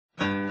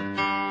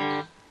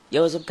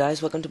Yo, what's up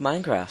guys, welcome to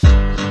Minecraft.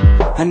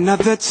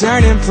 Another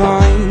turning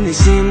point, they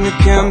seem to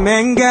come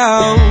and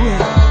go.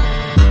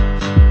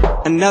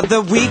 Another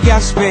week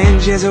I've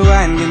spent just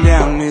winding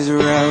down this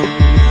road.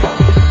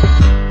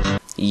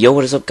 Yo,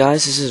 what is up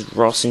guys, this is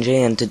Ross and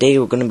Jay, and today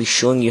we're going to be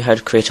showing you how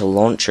to create a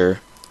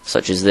launcher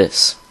such as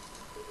this.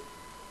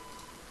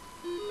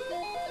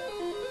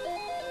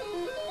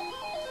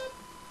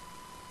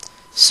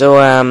 So,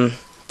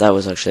 that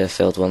was actually a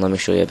failed one. Let me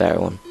show you a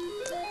better one.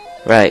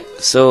 Right,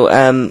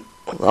 so,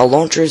 a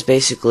launcher is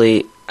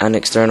basically an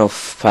external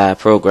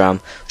program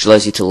which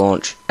allows you to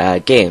launch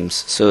games.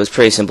 So it's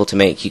pretty simple to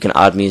make. You can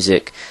add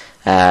music,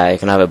 you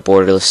can have it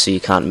borderless so you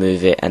can't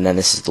move it, and then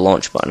this is the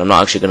launch button. I'm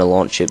not actually going to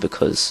launch it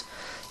because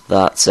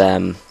that's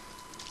not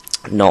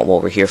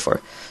what we're here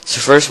for.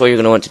 So first what you're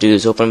going to want to do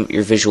is open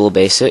your Visual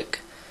Basic.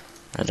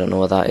 I don't know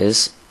what that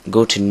is.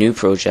 Go to New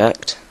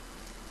Project.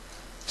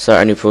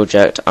 Start a new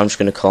project. I'm just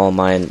going to call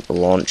mine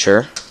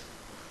Launcher.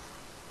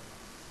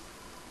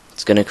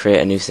 It's going to create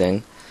a new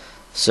thing.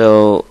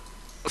 So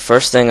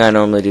first thing I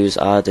normally do is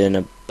add in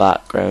a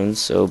background.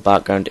 So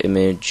background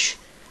image.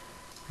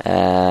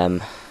 I'll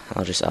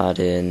just add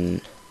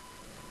in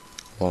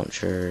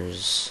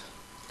launchers.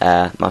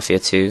 Mafia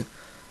 2.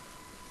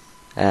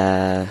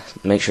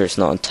 Make sure it's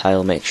not on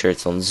tile. Make sure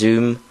it's on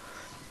zoom.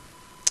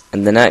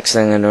 And the next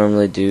thing I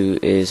normally do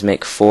is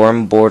make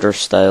form border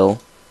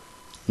style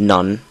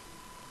none.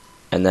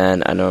 And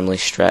then I normally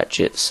stretch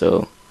it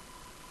so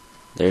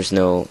there's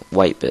no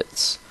white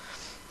bits.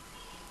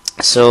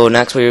 So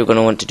next what you're going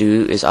to want to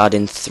do is add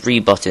in 3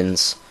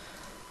 buttons.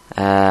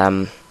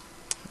 Add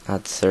the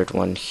third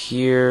one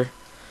here,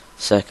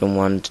 second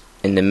one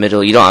in the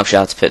middle. You don't actually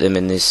have to put them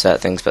in these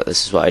things, but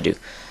this is what I do.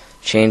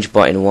 Change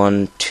button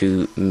 1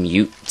 to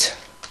mute.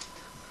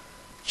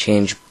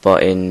 Change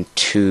button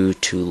 2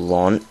 to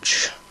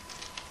launch.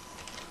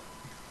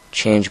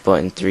 Change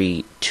button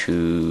 3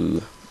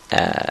 to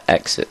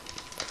exit.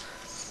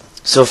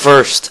 So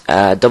first,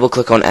 double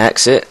click on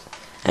exit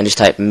and just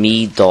type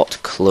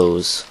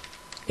Me.Close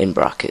in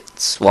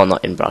brackets. Well,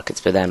 not in brackets,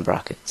 but then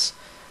brackets.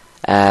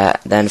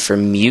 Then for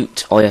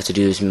mute, all you have to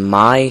do is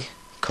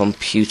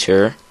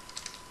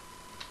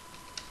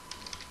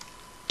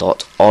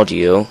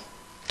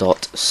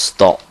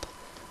My.Computer.Audio.Stop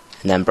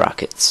and then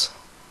brackets.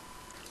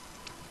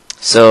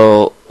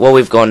 So what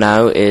we've got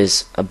now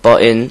is a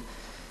button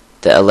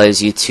that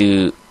allows you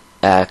to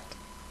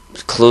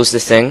close the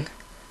thing,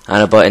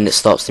 and a button that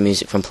stops the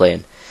music from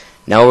playing.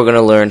 Now we're going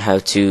to learn how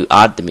to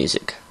add the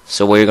music.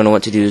 So what you're going to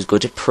want to do is go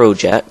to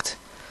Project,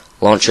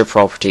 Launcher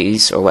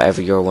Properties, or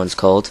whatever your one's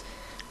called.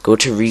 Go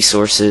to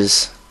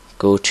Resources,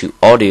 go to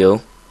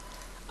Audio,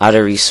 add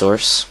a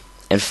resource,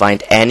 and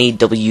find any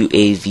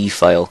WAV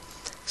file.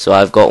 So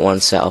I've got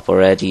one set up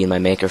already in my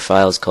Maker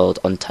files called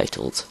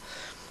Untitled.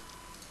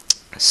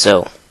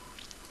 So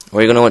what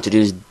you're going to want to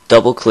do is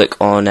double click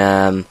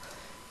on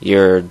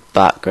your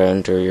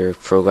background or your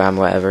program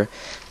or whatever.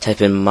 Type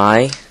in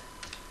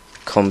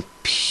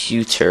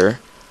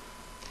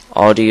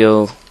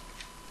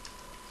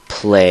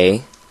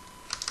My.Computer.Audio.Play,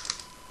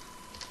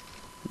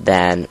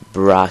 then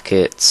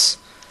brackets,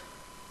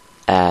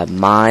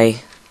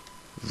 my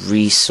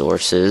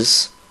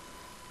resources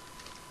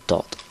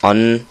dot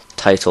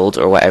untitled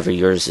or whatever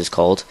yours is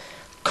called,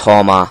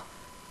 comma,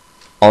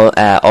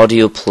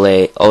 audio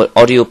play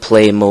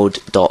mode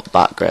dot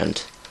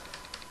background.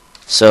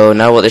 So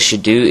now what this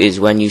should do is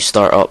when you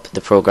start up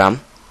the program,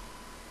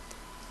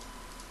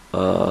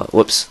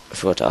 whoops, I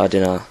forgot to add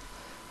in a,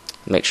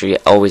 make sure you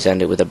always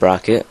end it with a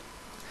bracket,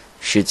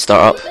 should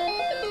start up,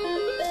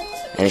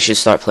 and it should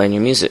start playing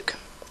your music.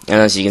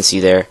 And as you can see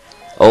there,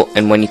 oh,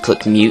 and when you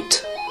click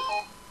mute,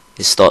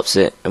 it stops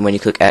it, and when you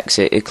click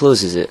exit, it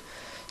closes it.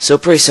 So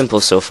pretty simple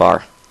so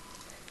far.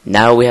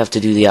 Now we have to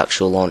do the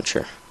actual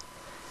launcher.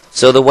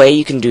 So the way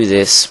you can do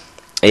this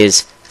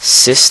is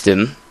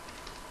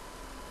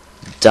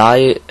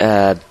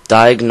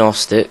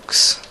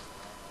System.Diagnostics.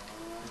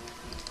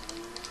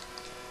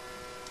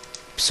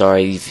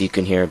 Sorry if you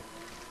can hear a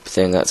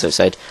thing that's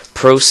outside.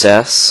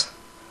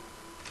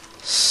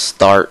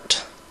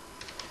 Process.Start,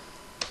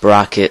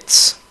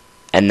 brackets,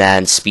 and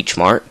then speech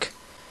mark.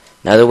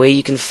 Now the way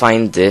you can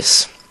find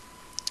this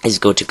is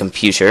go to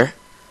Computer,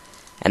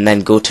 and then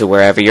go to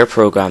wherever your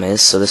program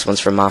is. So this one's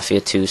for Mafia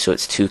 2, so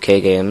it's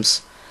 2K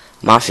Games.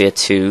 Mafia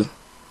 2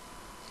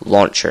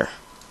 Launcher.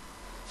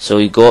 So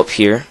you go up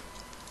here,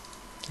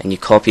 and you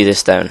copy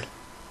this down.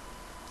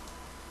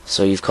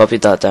 So you've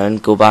copied that down,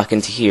 go back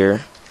into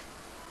here,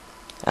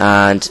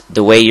 and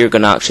the way you're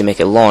going to actually make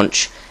it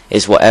launch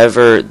is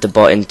whatever the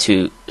button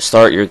to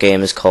start your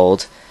game is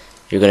called,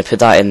 you're going to put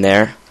that in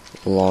there,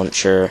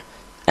 launcher,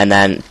 and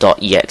then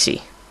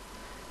 .exe.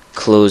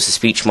 Close the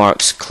speech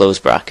marks, close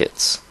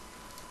brackets.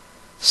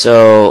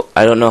 So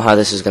I don't know how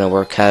this is going to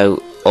work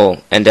out. Oh,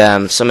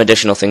 and some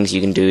additional things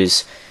you can do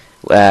is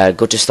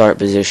go to start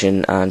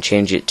position and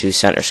change it to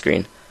center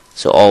screen,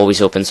 so it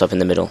always opens up in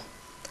the middle.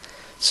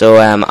 So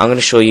I'm going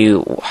to show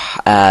you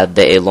that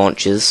it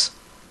launches.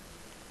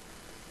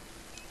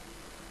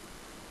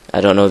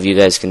 I don't know if you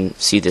guys can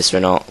see this or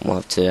not. We'll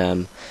have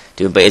to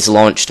do it. But it's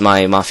launched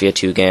my Mafia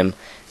 2 game.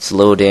 It's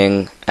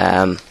loading.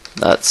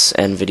 That's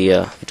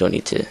NVIDIA. You don't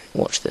need to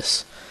watch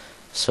this.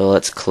 So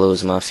let's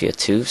close Mafia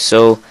 2.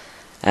 So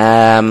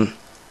I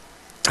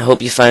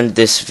hope you found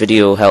this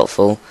video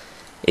helpful.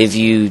 If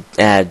you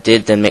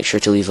did, then make sure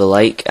to leave a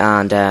like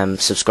and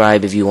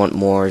subscribe if you want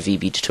more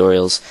VB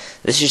tutorials.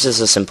 This is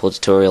just a simple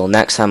tutorial.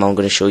 Next time I'm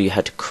going to show you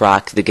how to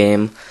crack the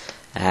game,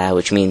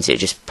 which means it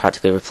just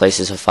practically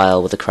replaces a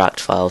file with a cracked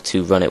file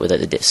to run it without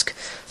the disk.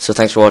 So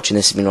thanks for watching.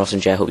 This has been Ross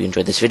and Jay. I hope you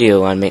enjoyed this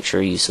video, and make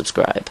sure you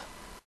subscribe.